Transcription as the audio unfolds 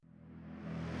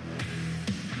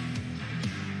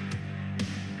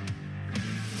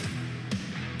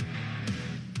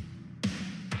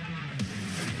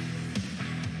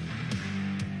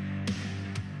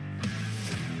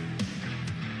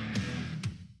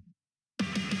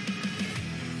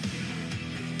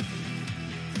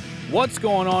What's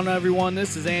going on, everyone?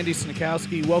 This is Andy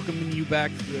Snikowski welcoming you back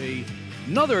to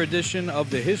another edition of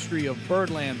the History of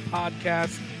Birdland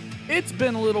podcast. It's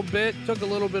been a little bit, took a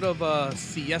little bit of a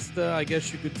siesta, I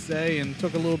guess you could say, and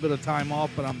took a little bit of time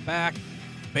off, but I'm back.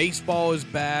 Baseball is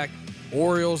back.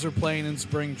 Orioles are playing in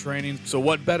spring training. So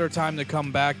what better time to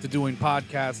come back to doing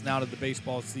podcasts now that the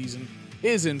baseball season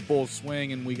is in full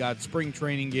swing and we got spring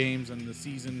training games and the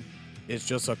season is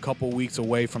just a couple weeks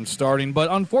away from starting.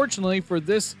 But unfortunately for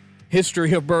this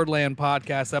History of Birdland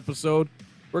podcast episode,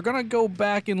 we're going to go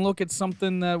back and look at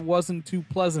something that wasn't too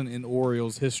pleasant in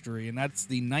Orioles history, and that's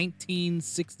the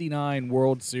 1969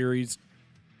 World Series.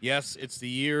 Yes, it's the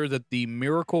year that the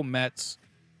Miracle Mets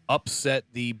upset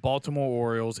the Baltimore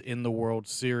Orioles in the World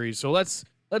Series. So let's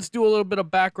do a little bit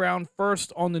of background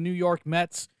first on the New York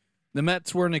Mets. The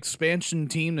Mets were an expansion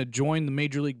team that joined the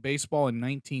Major League Baseball in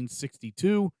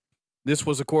 1962. This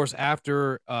was, of course,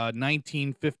 after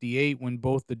 1958 when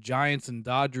both the Giants and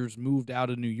Dodgers moved out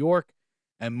of New York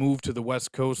and moved to the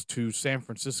West Coast to San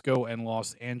Francisco and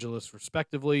Los Angeles,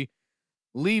 respectively,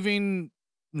 leaving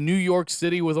New York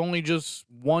City with only just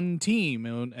one team,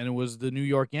 and it was the New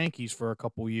York Yankees for a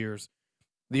couple years.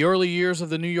 The early years of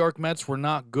the New York Mets were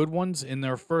not good ones. In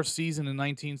their first season in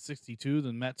 1962,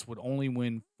 the Mets would only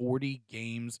win 40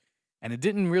 games, and it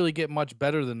didn't really get much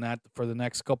better than that for the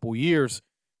next couple years.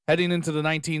 Heading into the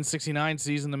 1969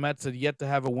 season, the Mets had yet to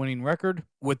have a winning record,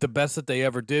 with the best that they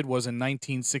ever did was in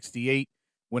 1968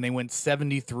 when they went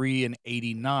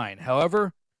 73-89.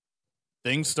 However,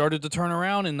 things started to turn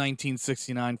around in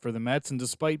 1969 for the Mets, and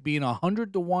despite being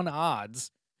 100-1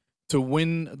 odds to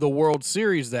win the World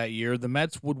Series that year, the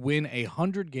Mets would win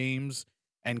 100 games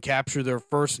and capture their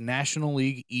first National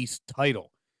League East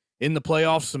title. In the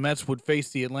playoffs, the Mets would face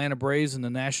the Atlanta Braves in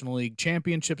the National League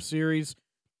Championship Series,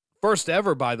 first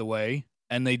ever, by the way,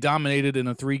 and they dominated in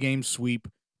a 3-game sweep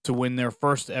to win their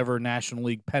first ever National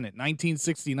League pennant.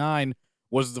 1969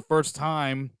 was the first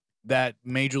time that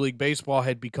Major League Baseball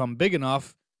had become big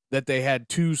enough that they had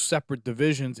two separate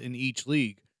divisions in each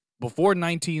league. Before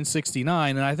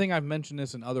 1969, and I think I've mentioned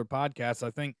this in other podcasts, I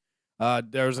think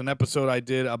there's an episode I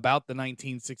did about the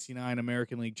 1969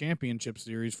 American League Championship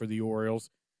Series for the Orioles.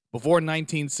 Before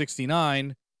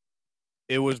 1969,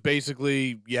 it was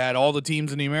basically you had all the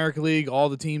teams in the American League, all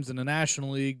the teams in the National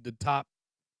League. The top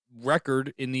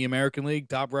record in the American League,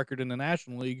 top record in the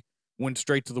National League went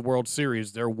straight to the World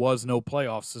Series. There was no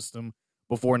playoff system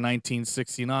before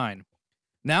 1969.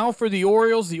 Now for the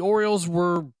Orioles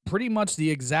were pretty much the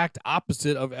exact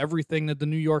opposite of everything that the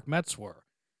New York Mets were.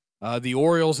 The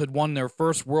Orioles had won their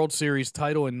first World Series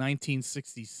title in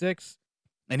 1966,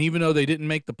 and even though they didn't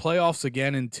make the playoffs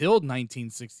again until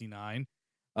 1969,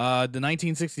 the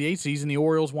 1968 season, the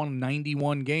Orioles won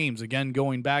 91 games. Again,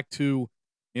 going back to,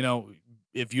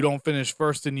 if you don't finish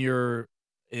first in your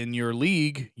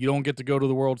league, you don't get to go to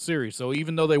the World Series. So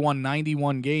even though they won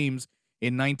 91 games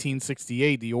in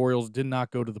 1968, the Orioles did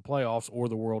not go to the playoffs or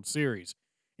the World Series.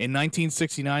 In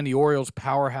 1969, the Orioles'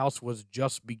 powerhouse was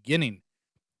just beginning.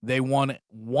 They won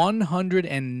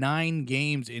 109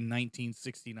 games in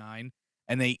 1969,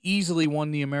 and they easily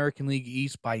won the American League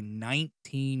East by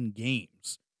 19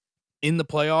 games. In the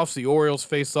playoffs, the Orioles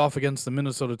faced off against the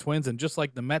Minnesota Twins, and just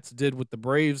like the Mets did with the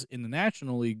Braves in the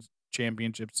National League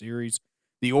Championship Series,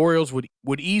 the Orioles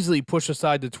would easily push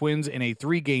aside the Twins in a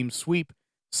 3-game sweep,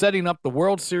 setting up the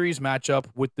World Series matchup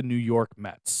with the New York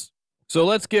Mets. So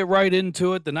let's get right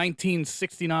into it. The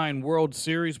 1969 World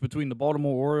Series between the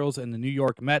Baltimore Orioles and the New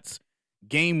York Mets.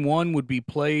 Game 1 would be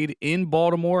played in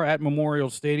Baltimore at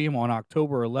Memorial Stadium on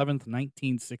October 11th,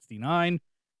 1969.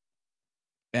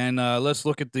 And let's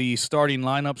look at the starting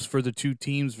lineups for the two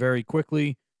teams very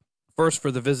quickly. First,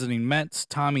 for the visiting Mets,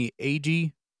 Tommy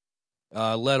Agee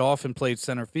led off and played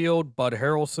center field. Bud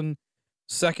Harrelson,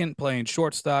 second, playing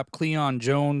shortstop. Cleon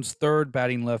Jones, third,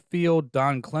 batting left field.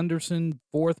 Don Clenderson,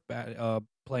 fourth,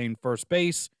 playing first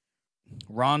base.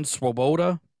 Ron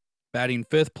Swoboda, batting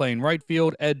fifth, playing right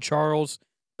field. Ed Charles,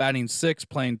 batting sixth,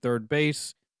 playing third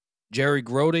base. Jerry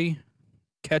Grody,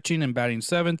 catching and batting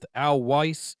seventh. Al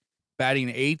Weiss,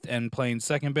 batting eighth and playing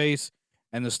second base.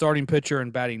 And the starting pitcher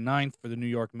and batting ninth for the New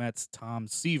York Mets, Tom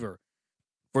Seaver.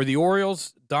 For the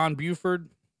Orioles, Don Buford,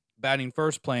 batting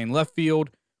first, playing left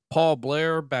field. Paul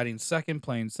Blair, batting second,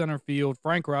 playing center field.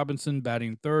 Frank Robinson,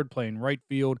 batting third, playing right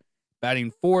field.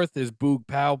 Batting fourth is Boog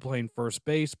Powell, playing first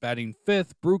base. Batting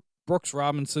fifth, Brooks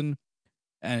Robinson,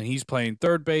 and he's playing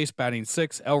third base. Batting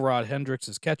sixth, Elrod Hendricks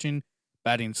is catching.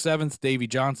 Batting seventh, Davey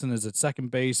Johnson is at second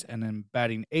base. And then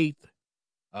batting eighth,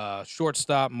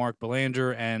 shortstop, Mark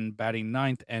Belanger. And batting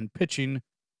ninth and pitching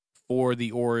for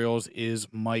the Orioles is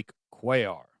Mike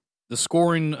Cuellar. The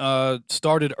scoring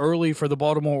started early for the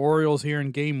Baltimore Orioles here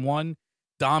in Game 1.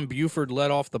 Don Buford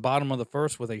led off the bottom of the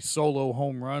first with a solo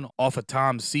home run off of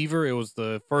Tom Seaver. It was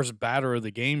the first batter of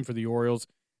the game for the Orioles,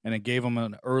 and it gave them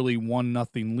an early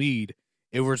 1-0 lead.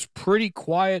 It was pretty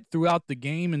quiet throughout the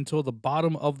game until the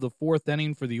bottom of the fourth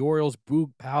inning for the Orioles.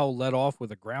 Boog Powell led off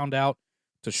with a ground out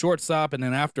to shortstop, and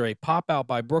then after a pop-out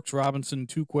by Brooks Robinson,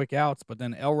 2 quick outs, but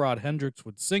then Elrod Hendricks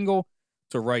would single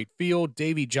to right field.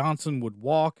 Davey Johnson would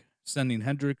walk, sending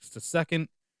Hendricks to second.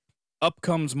 Up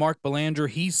comes Mark Belanger.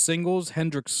 He singles.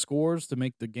 Hendricks scores to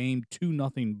make the game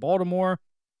 2-0 Baltimore.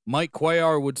 Mike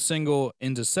Cuellar would single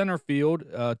into center field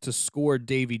to score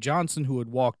Davey Johnson, who had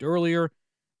walked earlier,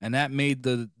 and that made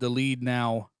the lead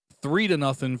now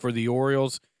 3-0 for the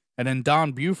Orioles. And then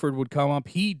Don Buford would come up.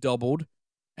 He doubled,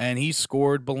 and he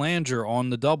scored Belanger on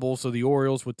the double, so the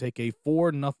Orioles would take a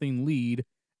 4-0 lead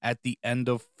at the end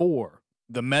of 4.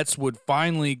 The Mets would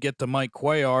finally get to Mike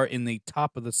Cuellar in the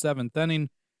top of the 7th inning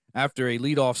after a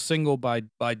leadoff single by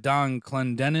Don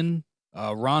Clendenin.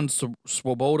 Ron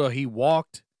Swoboda, he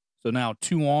walked, so now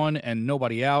 2 on and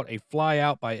nobody out. A fly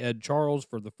out by Ed Charles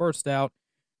for the first out.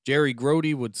 Jerry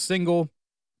Grody would single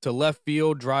to left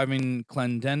field, driving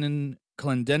Clendenin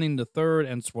to third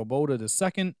and Swoboda to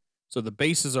second. So the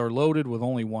bases are loaded with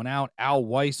only 1 out. Al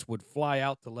Weiss would fly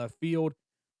out to left field,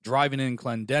 driving in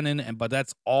Clendenin, but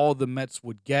that's all the Mets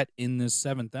would get in this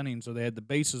 7th inning. So they had the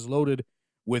bases loaded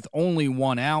with only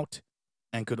 1 out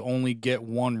and could only get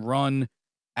 1 run.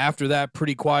 After that,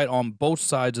 pretty quiet on both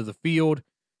sides of the field.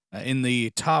 In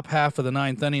the top half of the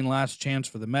 9th inning, last chance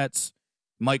for the Mets.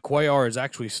 Mike Cuellar is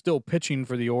actually still pitching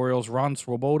for the Orioles. Ron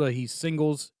Swoboda, he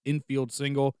singles, infield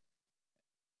single.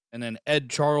 And then Ed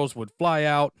Charles would fly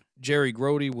out. Jerry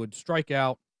Grody would strike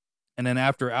out. And then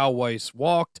after Al Weiss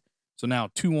walked, so now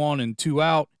 2 on and 2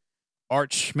 out,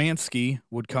 Art Schmansky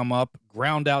would come up,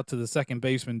 ground out to the second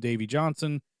baseman, Davey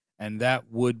Johnson, and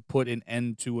that would put an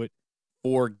end to it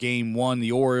for Game 1.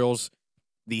 The Orioles,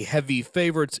 the heavy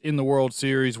favorites in the World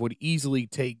Series, would easily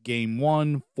take Game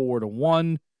 1,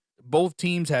 4-1. Both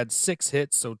teams had 6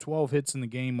 hits, so 12 hits in the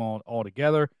game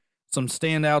altogether. Some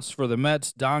standouts for the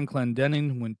Mets. Don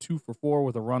Clendenin went 2 for 4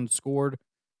 with a run scored.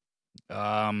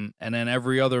 And then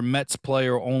every other Mets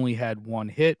player only had 1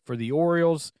 hit. For the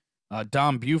Orioles,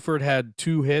 Don Buford had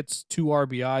 2 hits, 2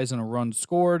 RBIs, and a run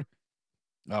scored.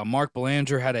 Mark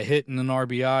Belanger had a hit and an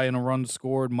RBI and a run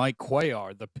scored. Mike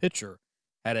Cuellar, the pitcher,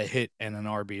 had a hit and an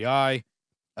RBI.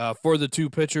 For the 2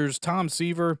 pitchers, Tom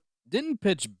Seaver didn't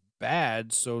pitch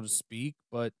bad, so to speak,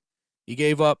 but he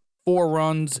gave up 4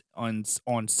 runs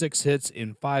on 6 hits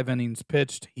in 5 innings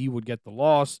pitched. He would get the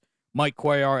loss. Mike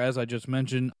Cuellar, as I just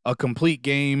mentioned, a complete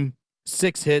game,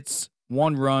 6 hits,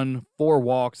 1 run, 4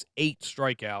 walks, 8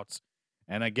 strikeouts.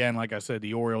 And again, like I said,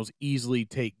 the Orioles easily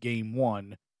take Game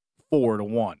 1,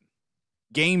 4-1.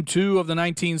 Game 2 of the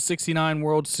 1969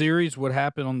 World Series would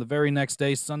happen on the very next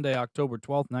day, Sunday, October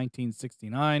 12th,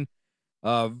 1969.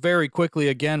 Very quickly,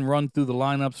 again, run through the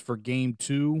lineups for Game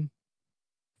 2.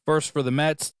 First for the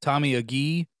Mets, Tommy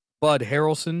Agee, Bud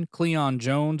Harrelson, Cleon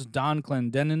Jones, Don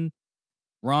Clendenin,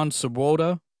 Ron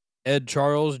Swoboda, Ed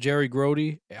Charles, Jerry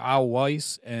Grody, Al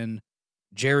Weiss, and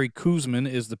Jerry Koosman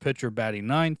is the pitcher batting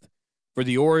 9th. For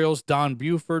the Orioles, Don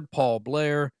Buford, Paul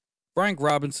Blair, Frank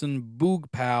Robinson,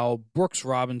 Boog Powell, Brooks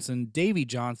Robinson, Davey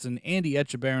Johnson, Andy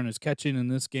Etchebarren is catching in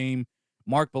this game,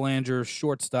 Mark Belanger,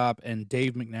 shortstop, and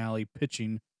Dave McNally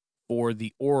pitching for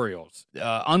the Orioles.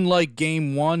 Unlike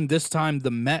Game 1, this time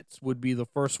the Mets would be the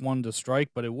first one to strike,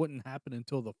 but it wouldn't happen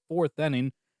until the 4th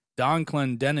inning. Don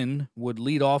Clendenin would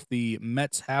lead off the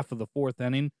Mets half of the 4th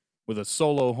inning with a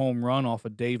solo home run off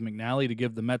of Dave McNally to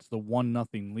give the Mets the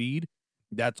 1-0 lead.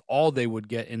 That's all they would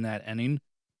get in that inning.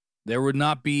 There would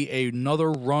not be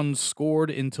another run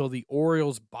scored until the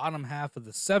Orioles' bottom half of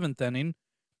the 7th inning.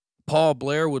 Paul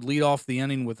Blair would lead off the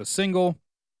inning with a single,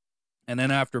 and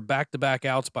then after back-to-back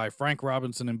outs by Frank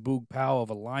Robinson and Boog Powell of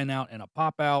a line-out and a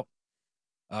pop-out,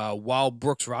 while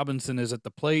Brooks Robinson is at the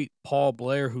plate, Paul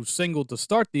Blair, who singled to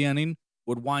start the inning,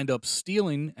 would wind up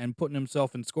stealing and putting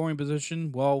himself in scoring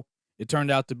position. Well, it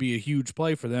turned out to be a huge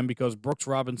play for them because Brooks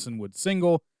Robinson would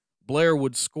single, Blair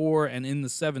would score, and in the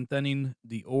 7th inning,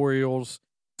 the Orioles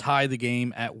tie the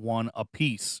game at 1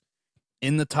 apiece.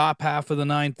 In the top half of the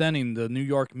 9th inning, the New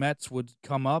York Mets would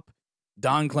come up.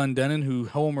 Don Clendenin, who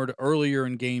homered earlier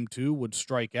in Game 2, would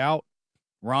strike out.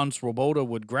 Ron Swoboda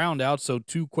would ground out, so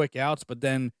 2 quick outs, but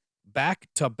then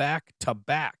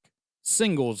back-to-back-to-back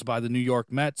singles by the New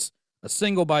York Mets. A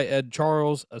single by Ed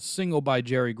Charles, a single by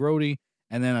Jerry Grody,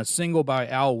 and then a single by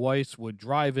Al Weiss would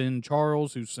drive in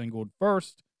Charles, who singled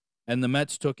first, and the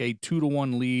Mets took a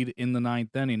 2-1 lead in the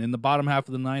 9th inning. In the bottom half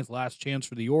of the 9th, last chance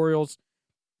for the Orioles.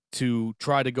 to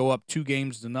try to go up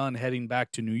 2-0 heading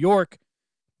back to New York.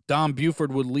 Don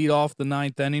Buford would lead off the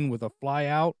 9th inning with a fly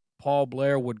out. Paul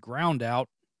Blair would ground out,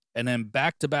 and then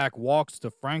back-to-back walks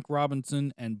to Frank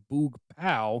Robinson and Boog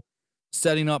Powell,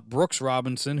 setting up Brooks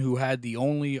Robinson, who had the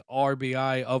only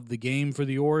RBI of the game for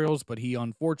the Orioles, but he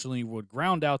unfortunately would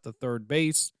ground out to third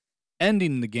base,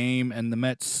 ending the game, and the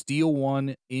Mets steal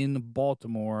one in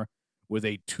Baltimore with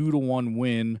a 2-1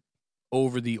 win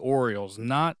over the Orioles.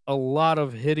 Not a lot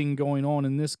of hitting going on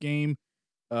in this game.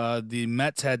 The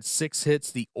Mets had 6 hits.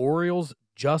 The Orioles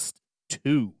just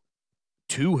 2.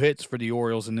 2 hits for the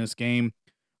Orioles in this game.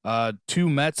 2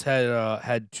 Mets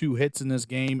had 2 hits in this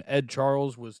game. Ed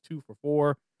Charles was 2 for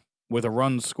 4 with a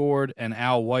run scored, and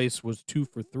Al Weiss was 2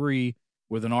 for 3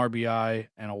 with an RBI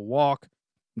and a walk.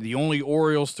 The only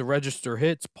Orioles to register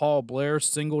hits, Paul Blair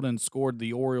singled and scored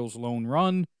the Orioles' lone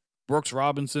run. Brooks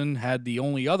Robinson had the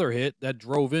only other hit that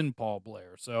drove in Paul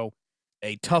Blair. So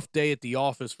a tough day at the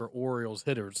office for Orioles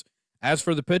hitters. As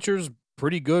for the pitchers,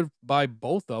 pretty good by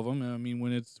both of them. I mean,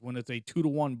 when it's a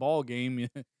 2-1 ball game,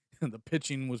 the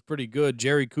pitching was pretty good.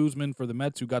 Jerry Koosman for the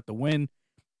Mets, who got the win,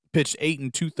 pitched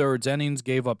 8 2/3 innings,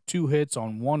 gave up 2 hits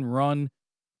on 1 run,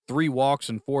 3 walks,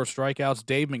 and 4 strikeouts.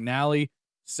 Dave McNally,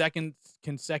 second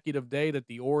consecutive day that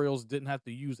the Orioles didn't have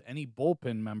to use any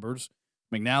bullpen members.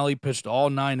 McNally pitched all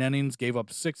 9 innings, gave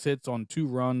up 6 hits on 2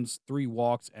 runs, 3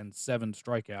 walks, and 7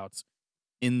 strikeouts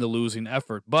in the losing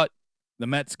effort. But the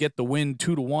Mets get the win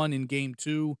 2-1 in Game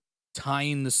 2,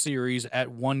 tying the series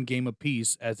at 1 game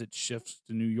apiece as it shifts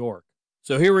to New York.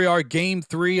 So here we are, Game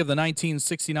 3 of the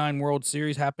 1969 World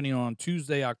Series, happening on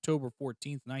Tuesday, October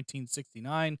 14th,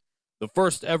 1969. The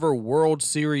first ever World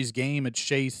Series game at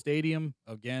Shea Stadium.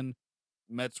 Again,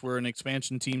 Mets were an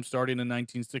expansion team starting in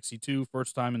 1962,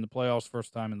 first time in the playoffs,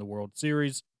 first time in the World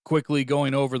Series. Quickly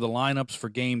going over the lineups for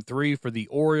Game 3 for the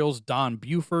Orioles: Don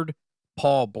Buford,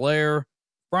 Paul Blair,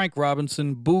 Frank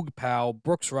Robinson, Boog Powell,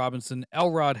 Brooks Robinson,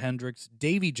 Elrod Hendricks,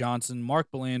 Davey Johnson,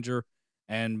 Mark Belanger,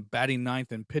 and batting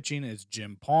ninth and pitching is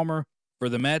Jim Palmer. For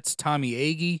the Mets, Tommy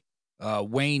Agee,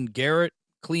 Wayne Garrett,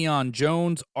 Cleon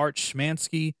Jones, Art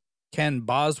Schmansky, Ken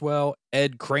Boswell,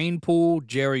 Ed Kranepool,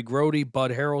 Jerry Grody,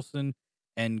 Bud Harrelson,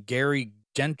 and Gary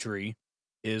Gentry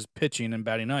is pitching and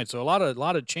batting ninth. So a lot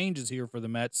of changes here for the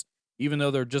Mets. Even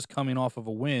though they're just coming off of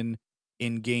a win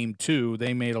in Game 2,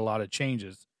 they made a lot of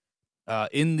changes.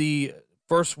 In the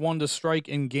first one to strike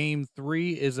in Game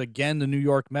 3 is again the New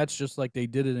York Mets, just like they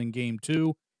did it in Game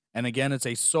 2. And again, it's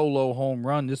a solo home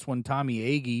run. This one, Tommy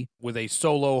Agee with a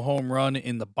solo home run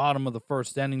in the bottom of the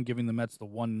first inning, giving the Mets the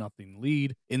 1-0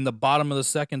 lead. In the bottom of the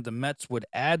second, the Mets would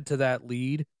add to that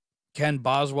lead. Ken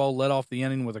Boswell led off the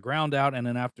inning with a ground out, and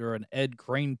then after an Ed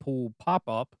Kranepool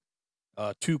pop-up,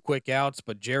 2 quick outs,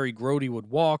 but Jerry Grody would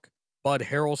walk, Bud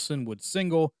Harrelson would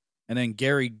single, and then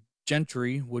Gary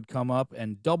Gentry would come up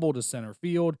and double to center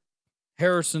field.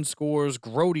 Harrison scores,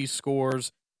 Grody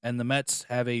scores, and the Mets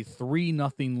have a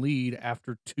 3-0 lead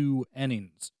after 2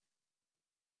 innings.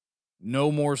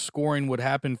 No more scoring would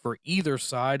happen for either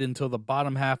side until the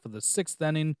bottom half of the 6th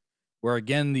inning, where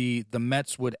again the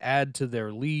Mets would add to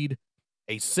their lead.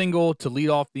 A single to lead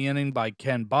off the inning by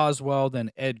Ken Boswell,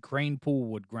 then Ed Kranepool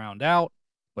would ground out,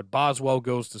 but Boswell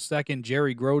goes to second.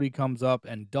 Jerry Grody comes up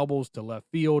and doubles to left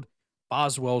field.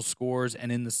 Boswell scores,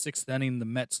 and in the 6th inning, the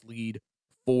Mets lead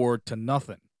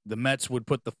 4-0. The Mets would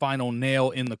put the final nail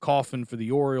in the coffin for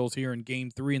the Orioles here in Game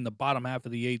 3 in the bottom half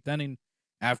of the 8th inning.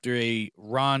 After a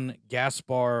Ron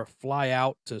Gaspar fly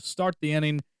out to start the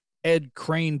inning, Ed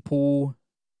Kranepool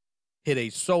hit a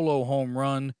solo home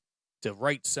run to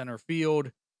right center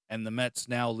field, and the Mets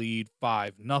now lead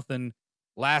 5-0.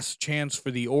 Last chance for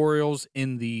the Orioles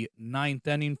in the 9th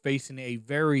inning, facing a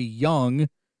very young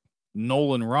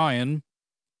Nolan Ryan.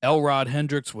 Elrod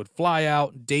Hendricks would fly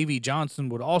out. Davey Johnson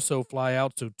would also fly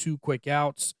out, so 2 quick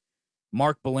outs.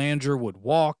 Mark Belanger would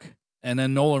walk, and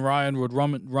then Nolan Ryan would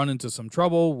run into some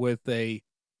trouble with a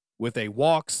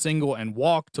walk, single, and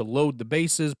walk to load the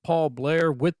bases. Paul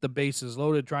Blair with the bases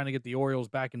loaded, trying to get the Orioles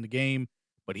back in the game,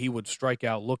 but he would strike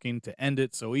out looking to end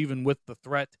it. So even with the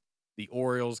threat, the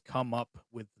Orioles come up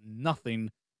with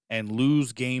nothing and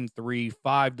lose Game 3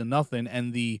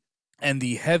 5-0, and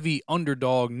the heavy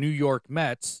underdog New York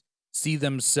Mets see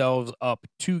themselves up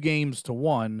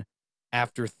 2-1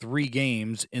 after 3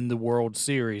 games in the World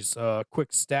Series.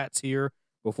 Quick stats here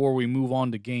before we move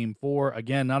on to Game 4.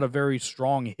 Again, not a very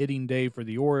strong hitting day for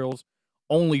the Orioles.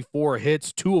 Only 4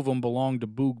 hits. 2 of them belonged to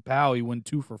Boog Powell. He went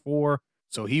 2 for 4,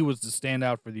 so he was the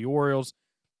standout for the Orioles.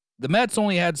 The Mets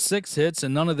only had 6 hits,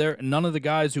 and none of the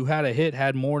guys who had a hit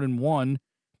had more than 1.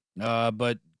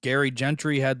 But Gary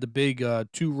Gentry had the big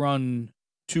two-run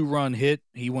hit.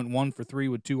 He went 1 for 3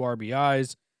 with 2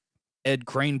 RBIs. Ed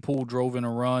Kranepool drove in a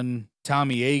run.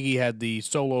 Tommy Agee had the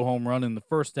solo home run in the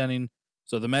first inning.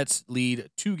 So the Mets lead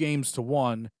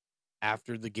 2-1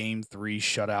 after the Game 3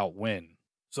 shutout win.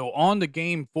 So on to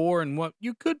Game 4, and what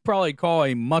you could probably call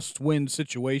a must-win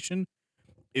situation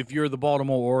if you're the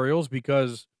Baltimore Orioles,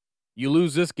 because you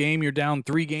lose this game, you're down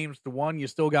 3-1. You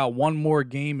still got one more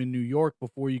game in New York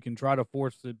before you can try to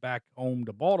force it back home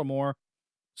to Baltimore.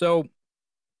 So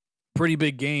pretty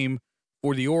big game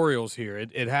for the Orioles here.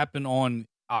 It happened on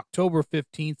October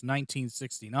 15th,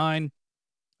 1969,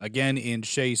 again in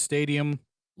Shea Stadium.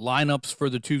 Lineups for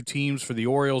the two teams for the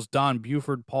Orioles: Don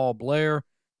Buford, Paul Blair,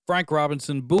 Frank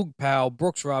Robinson, Boog Powell,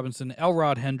 Brooks Robinson,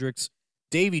 Elrod Hendricks,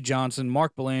 Davey Johnson,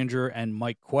 Mark Belanger, and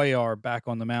Mike Cuellar back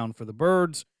on the mound for the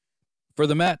Birds. For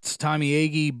the Mets, Tommy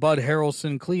Agee, Bud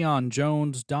Harrelson, Cleon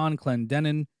Jones, Don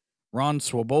Clendenin, Ron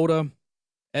Swoboda,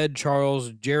 Ed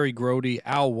Charles, Jerry Grody,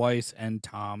 Al Weiss, and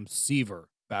Tom Seaver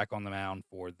back on the mound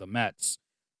for the Mets.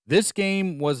 This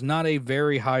game was not a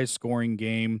very high-scoring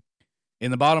game. In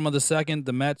the bottom of the second,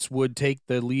 the Mets would take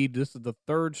the lead. This is the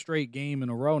third straight game in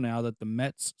a row now that the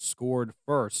Mets scored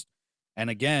first. And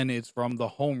again, it's from the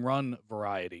home run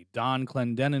variety. Don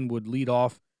Clendenin would lead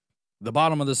off the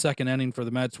bottom of the second inning for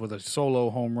the Mets with a solo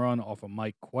home run off of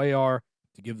Mike Cuellar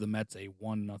to give the Mets a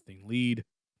 1-0 lead.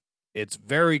 It's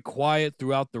very quiet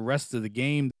throughout the rest of the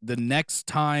game. The next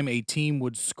time a team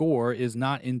would score is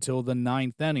not until the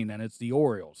ninth inning, and it's the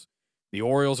Orioles. The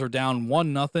Orioles are down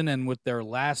 1-0, and with their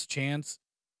last chance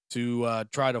to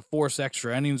try to force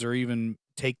extra innings or even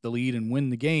take the lead and win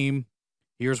the game,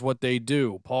 here's what they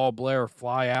do. Paul Blair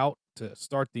fly out to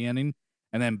start the inning,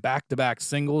 and then back-to-back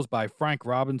singles by Frank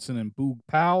Robinson and Boog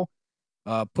Powell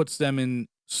puts them in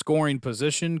scoring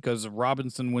position because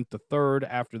Robinson went to third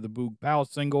after the Boog Powell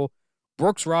single.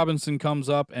 Brooks Robinson comes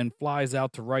up and flies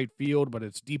out to right field, but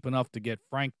it's deep enough to get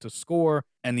Frank to score,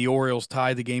 and the Orioles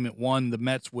tie the game at 1. The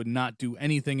Mets would not do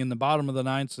anything in the bottom of the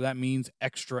ninth, so that means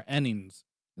extra innings.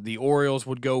 The Orioles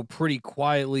would go pretty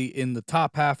quietly in the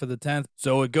top half of the 10th,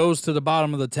 so it goes to the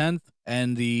bottom of the 10th,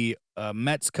 and the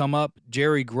Mets come up.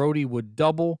 Jerry Grody would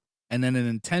double, and then an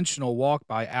intentional walk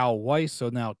by Al Weiss, so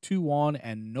now 2 on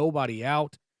and nobody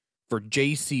out for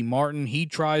J.C. Martin. He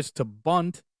tries to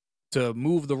bunt to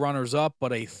move the runners up,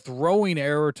 but a throwing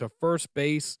error to first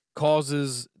base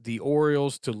causes the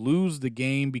Orioles to lose the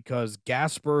game because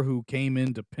Gasper, who came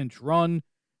in to pinch run,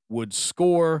 would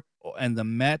score, and the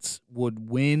Mets would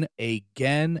win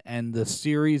again, and the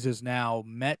series is now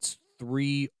Mets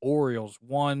 3, Orioles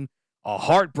 1. A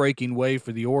heartbreaking way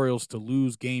for the Orioles to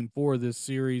lose Game 4 of this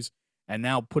series, and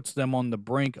now puts them on the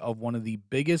brink of one of the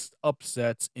biggest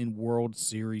upsets in World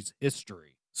Series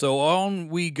history. So on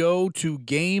we go to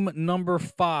game number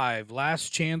 5.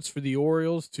 Last chance for the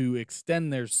Orioles to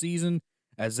extend their season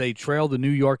as they trail the New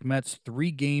York Mets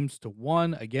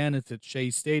 3-1. Again, it's at Shea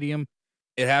Stadium.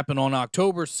 It happened on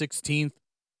October 16th,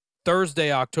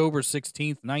 Thursday, October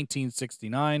 16th,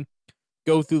 1969.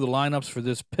 Go through the lineups for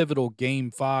this pivotal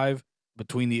Game 5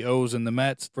 between the O's and the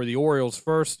Mets. For the Orioles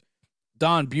first,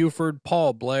 Don Buford,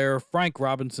 Paul Blair, Frank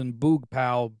Robinson, Boog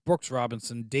Powell, Brooks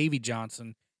Robinson, Davey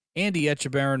Johnson, Andy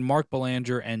Etchebarren, Mark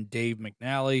Belanger, and Dave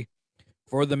McNally.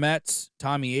 For the Mets,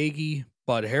 Tommy Agee,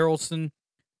 Bud Harrelson,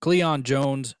 Cleon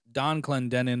Jones, Don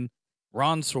Clendenin,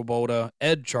 Ron Swoboda,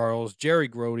 Ed Charles, Jerry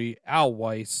Grody, Al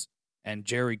Weiss, and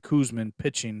Jerry Koosman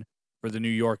pitching for the New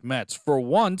York Mets. For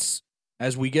once,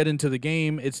 as we get into the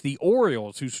game, it's the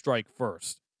Orioles who strike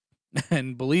first.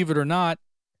 And believe it or not,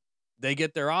 they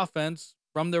get their offense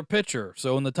from their pitcher.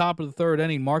 So in the top of the third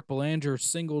inning, Mark Belanger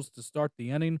singles to start the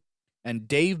inning, and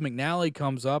Dave McNally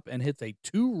comes up and hits a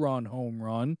 2-run home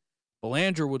run.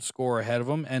 Belanger would score ahead of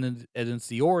him, and it's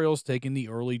the Orioles taking the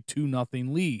early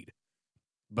 2-0 lead.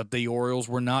 But the Orioles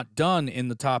were not done in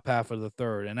the top half of the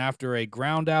third, and after a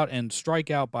ground out and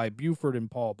strikeout by Buford and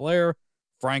Paul Blair,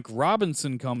 Frank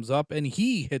Robinson comes up and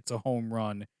he hits a home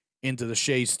run into the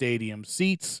Shea Stadium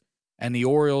seats, and the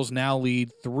Orioles now lead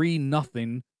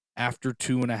 3-0 after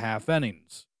 2.5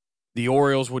 innings. The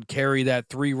Orioles would carry that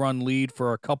 3-run lead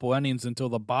for a couple innings until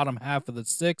the bottom half of the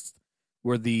 6th,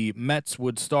 where the Mets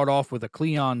would start off with a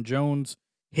Cleon Jones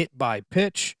hit by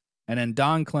pitch, and then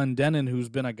Don Clendenin, who's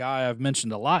been a guy I've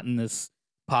mentioned a lot in this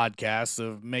podcast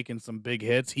of making some big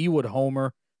hits, he would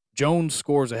homer. Jones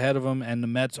scores ahead of him, and the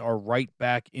Mets are right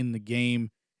back in the game.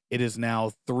 It is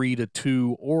now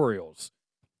 3-2 Orioles.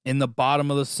 In the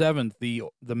bottom of the 7th,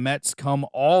 the Mets come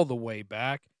all the way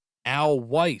back. Al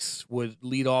Weiss would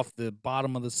lead off the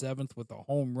bottom of the 7th with a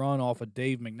home run off of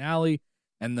Dave McNally,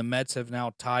 and the Mets have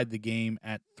now tied the game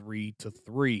at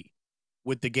 3-3.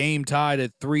 With the game tied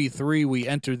at 3-3, we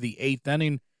enter the 8th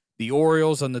inning. The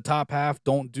Orioles on the top half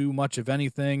don't do much of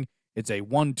anything. It's a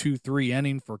 1-2-3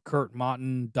 inning for Kurt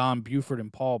Motton, Don Buford,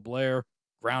 and Paul Blair.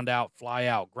 Ground out, fly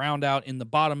out. Ground out in the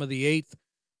bottom of the 8th.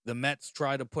 The Mets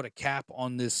try to put a cap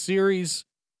on this series.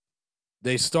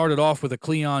 They started off with a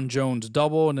Cleon Jones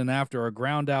double, and then after a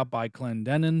ground out by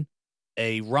Clendenin,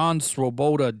 a Ron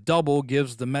Swoboda double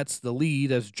gives the Mets the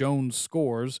lead as Jones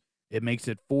scores. It makes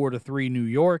it 4-3 New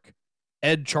York.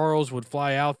 Ed Charles would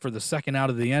fly out for the second out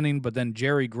of the inning, but then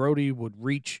Jerry Grody would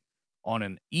reach on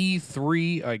an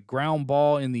E3, a ground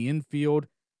ball in the infield.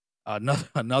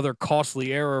 Another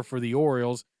costly error for the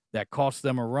Orioles that cost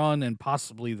them a run and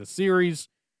possibly the series,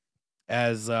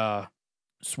 as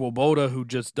Swoboda, who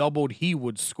just doubled, he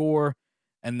would score,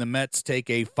 and the Mets take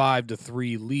a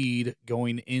 5-3 lead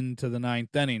going into the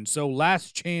 9th inning. So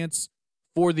last chance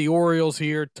for the Orioles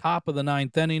here, top of the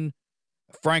 9th inning.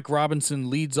 Frank Robinson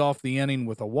leads off the inning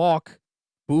with a walk.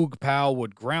 Boog Powell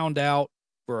would ground out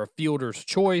for a fielder's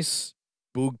choice.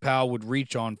 Boog Powell would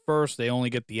reach on first. They only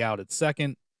get the out at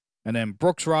second. And then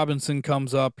Brooks Robinson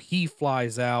comes up. He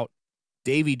flies out.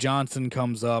 Davey Johnson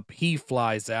comes up. He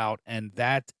flies out. And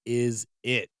that is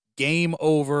it. Game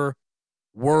over.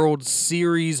 World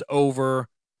Series over.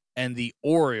 And the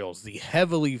Orioles, the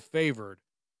heavily favored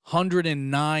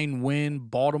 109 win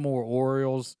Baltimore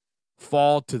Orioles,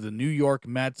 fall to the New York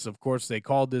Mets. Of course, they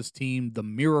called this team the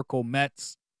Miracle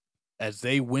Mets, as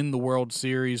they win the World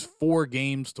Series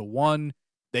 4-1.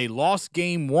 They lost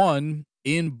game 1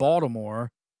 in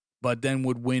Baltimore, but then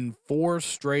would win 4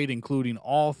 straight, including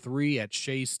all 3 at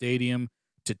Shea Stadium,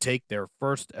 to take their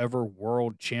first ever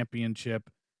World Championship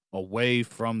away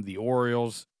from the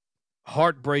Orioles.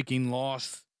 Heartbreaking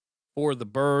loss for the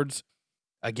Birds.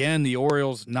 Again, the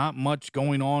Orioles, not much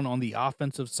going on the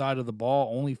offensive side of the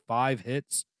ball, only 5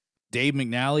 hits. Dave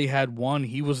McNally had 1.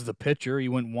 He was the pitcher. He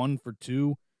went 1 for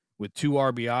 2 with 2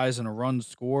 RBIs and a run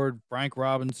scored. Frank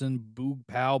Robinson, Boog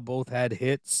Powell both had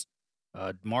hits.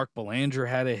 Mark Belanger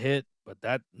had a hit, but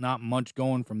that not much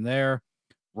going from there.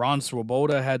 Ron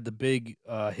Swoboda had the big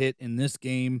hit in this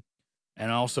game,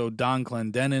 and also Don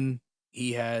Clendenin.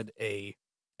 He had a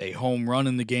home run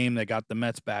in the game that got the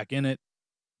Mets back in it.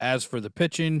 As for the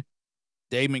pitching,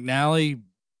 Dave McNally,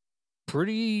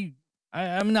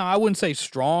 I wouldn't say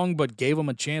strong, but gave him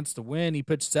a chance to win. He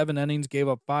pitched 7 innings, gave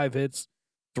up 5 hits,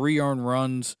 3 earned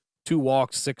runs, 2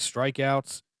 walks, 6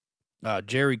 strikeouts.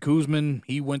 Jerry Koosman,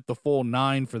 he went the full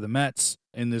 9 for the Mets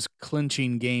in this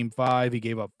clinching Game 5. He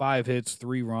gave up 5 hits,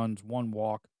 3 runs, 1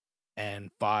 walk, and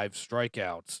 5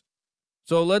 strikeouts.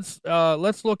 So let's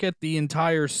look at the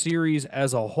entire series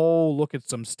as a whole, look at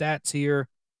some stats here.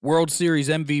 World Series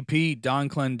MVP, Don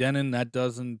Clendenin. That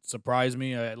doesn't surprise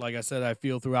me. Like I said, I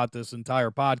feel throughout this entire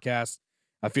podcast,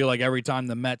 I feel like every time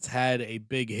the Mets had a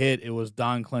big hit, it was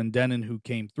Don Clendenin who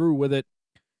came through with it.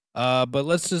 But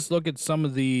let's just look at some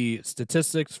of the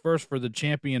statistics. First, for the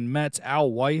champion Mets,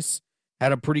 Al Weiss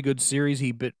had a pretty good series.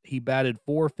 He batted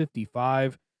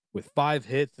 .455 with 5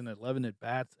 hits and 11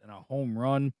 at-bats and a home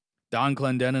run. Don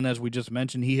Clendenin, as we just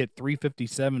mentioned, he hit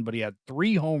 .357, but he had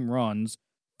 3 home runs,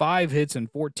 5 hits and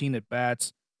 14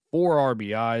 at-bats, 4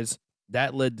 RBIs.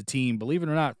 That led the team. Believe it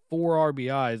or not, 4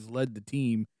 RBIs led the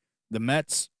team. The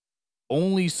Mets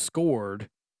only scored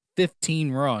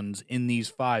 15 runs in these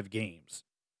 5 games.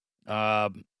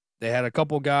 They had a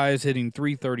couple guys hitting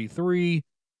 .333,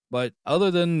 but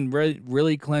other than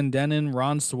really Clendenin,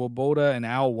 Ron Swoboda, and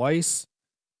Al Weiss,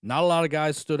 not a lot of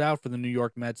guys stood out for the New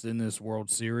York Mets in this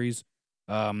World Series.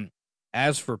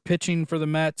 As for pitching for the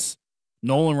Mets,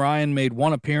 Nolan Ryan made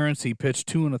 1 appearance. He pitched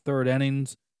 2 1/3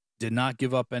 innings, did not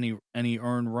give up any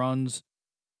earned runs.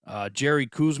 Jerry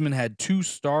Koosman had 2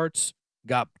 starts,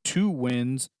 got 2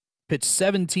 wins, pitched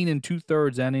 17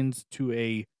 2/3 innings to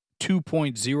a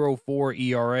 2.04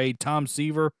 ERA. Tom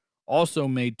Seaver also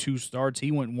made 2 starts.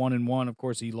 He went 1-1. Of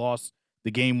course, he lost the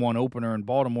Game 1 opener in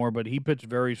Baltimore, but he pitched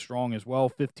very strong as well.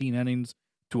 15 innings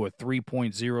to a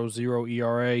 3.00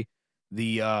 ERA.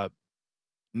 The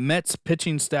Mets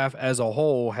pitching staff as a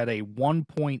whole had a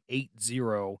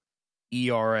 1.80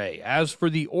 ERA. As for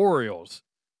the Orioles,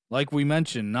 like we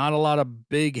mentioned, not a lot of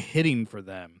big hitting for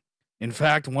them. In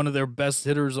fact, one of their best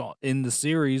hitters in the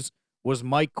series was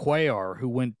Mike Cuellar, who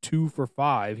went 2 for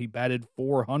 5. He batted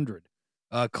 .400.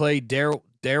 Clay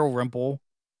Dalrymple,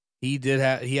 he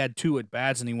had 2 at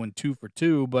bats and he went 2 for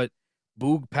 2. But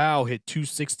Boog Powell hit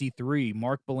 .263.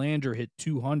 Mark Belanger hit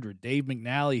 .200. Dave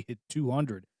McNally hit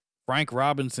 .200. Frank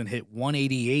Robinson hit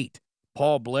 .188.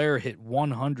 Paul Blair hit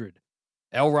 .100.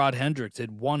 Elrod Hendricks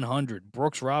hit .100.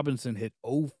 Brooks Robinson hit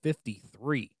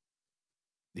 .053.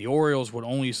 The Orioles would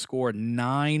only score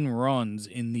 9 runs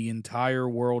in the entire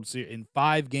World Series. In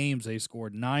 5 games, they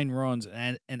scored 9 runs,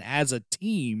 and as a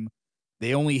team,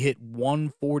 they only hit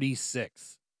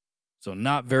 .146. So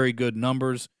not very good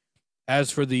numbers. As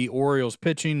for the Orioles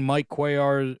pitching, Mike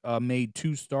Cuellar made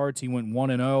 2 starts. He went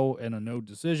 1-0 and a no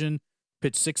decision.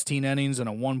 Pitched 16 innings and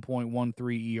a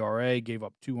 1.13 ERA. Gave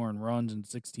up 2 earned runs in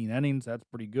 16 innings. That's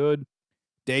pretty good.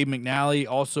 Dave McNally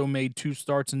also made 2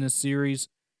 starts in this series.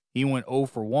 He went 0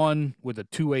 for 1 with a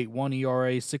 2.81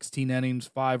 ERA, 16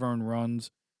 innings, 5 earned runs.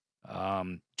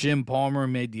 Jim Palmer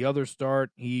made the other start.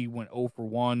 He went 0 for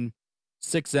 1,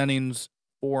 6 innings,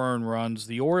 4 earned runs.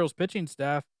 The Orioles pitching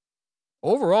staff,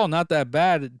 overall, not that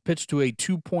bad. It pitched to a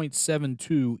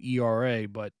 2.72 ERA,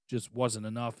 but just wasn't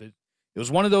enough. It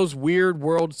was one of those weird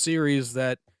World Series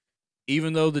that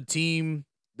even though the team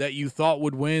that you thought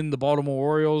would win, the Baltimore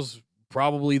Orioles,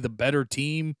 probably the better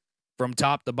team from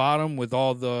top to bottom with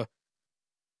all the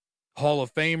Hall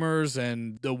of Famers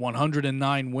and the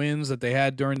 109 wins that they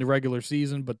had during the regular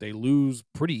season, but they lose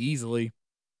pretty easily.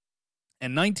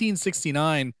 And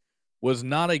 1969 was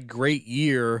not a great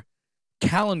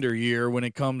calendar year when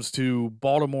it comes to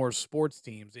Baltimore sports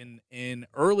teams. In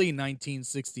early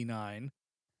 1969,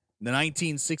 the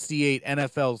 1968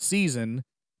 NFL season,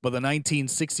 but the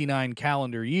 1969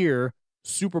 calendar year,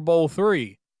 Super Bowl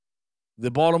III,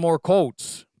 the Baltimore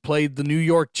Colts played the New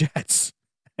York Jets.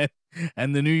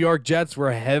 And the New York Jets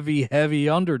were heavy, heavy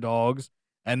underdogs,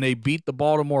 and they beat the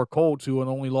Baltimore Colts, who had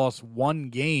only lost 1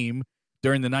 game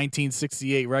during the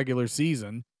 1968 regular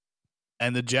season.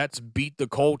 And the Jets beat the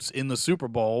Colts in the Super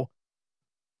Bowl.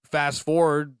 Fast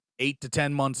forward 8 to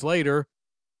 10 months later,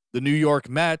 the New York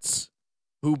Mets,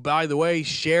 who, by the way,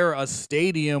 share a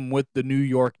stadium with the New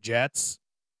York Jets,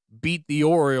 beat the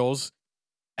Orioles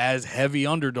as heavy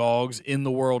underdogs in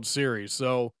the World Series.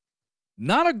 So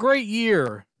not a great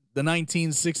year, the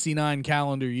 1969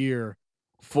 calendar year,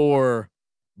 for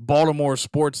Baltimore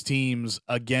sports teams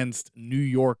against New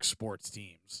York sports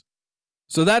teams.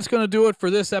 So that's going to do it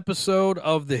for this episode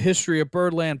of the History of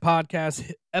Birdland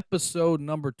podcast, episode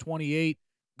number 28.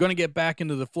 Going to get back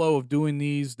into the flow of doing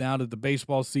these now that the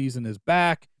baseball season is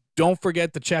back. Don't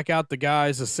forget to check out the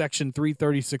guys, the Section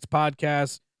 336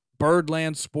 podcast,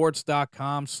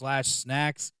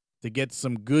 birdlandsports.com/snacks to get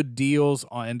some good deals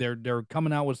on, and they're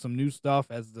coming out with some new stuff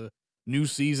as the new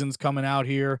season's coming out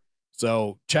here.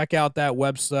 So check out that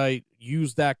website,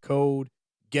 use that code,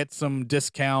 get some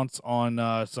discounts on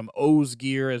some O's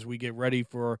gear as we get ready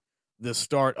for the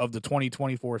start of the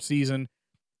 2024 season.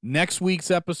 Next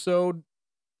week's episode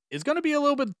is going to be a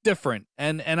little bit different,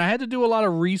 and I had to do a lot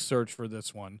of research for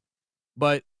this one,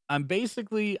 but I'm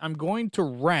going to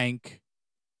rank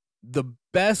the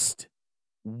best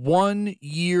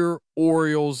 1-year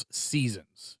Orioles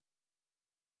seasons.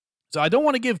 So I don't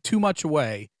want to give too much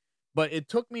away, but it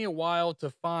took me a while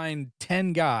to find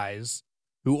 10 guys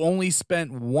who only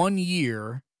spent 1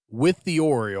 year with the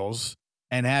Orioles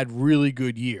and had really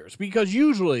good years. Because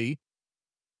usually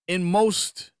in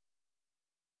most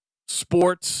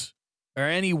sports or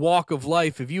any walk of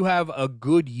life, if you have a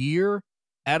good year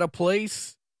at a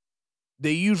place,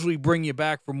 they usually bring you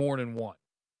back for more than one.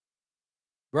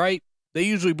 Right? They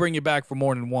usually bring you back for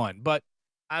more than one. But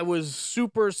I was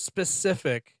super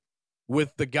specific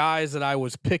with the guys that I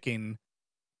was picking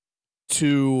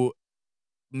to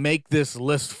make this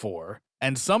list for.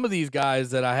 And some of these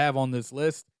guys that I have on this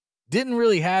list didn't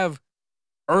really have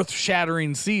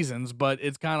earth-shattering seasons, but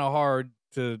it's kind of hard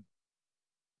to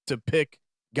pick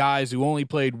guys who only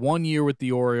played 1 year with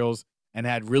the Orioles and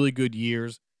had really good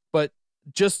years. But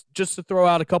just to throw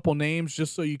out a couple names,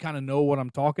 just so you kind of know what I'm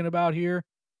talking about here,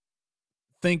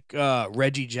 think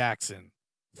Reggie Jackson,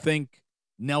 think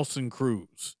Nelson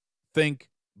Cruz, think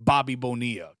Bobby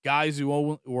Bonilla, guys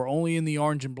who were only in the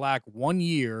orange and black 1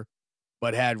 year,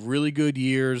 but had really good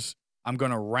years. I'm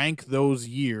going to rank those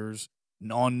years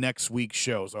on next week's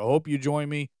show. So I hope you join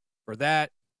me for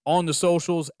that. On the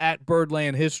socials, at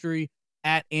Birdland History,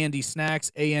 at Andy Snacks,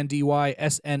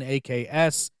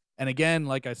 ANDYSNAKS. And again,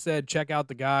 like I said, check out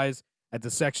the guys at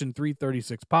the Section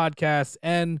 336 podcast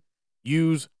and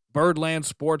use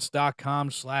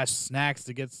birdlandsports.com/snacks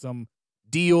to get some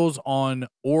deals on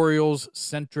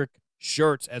Orioles-centric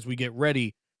shirts as we get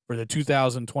ready for the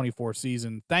 2024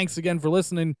 season. Thanks again for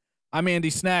listening. I'm Andy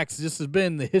Snacks. This has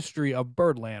been the History of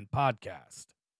Birdland podcast.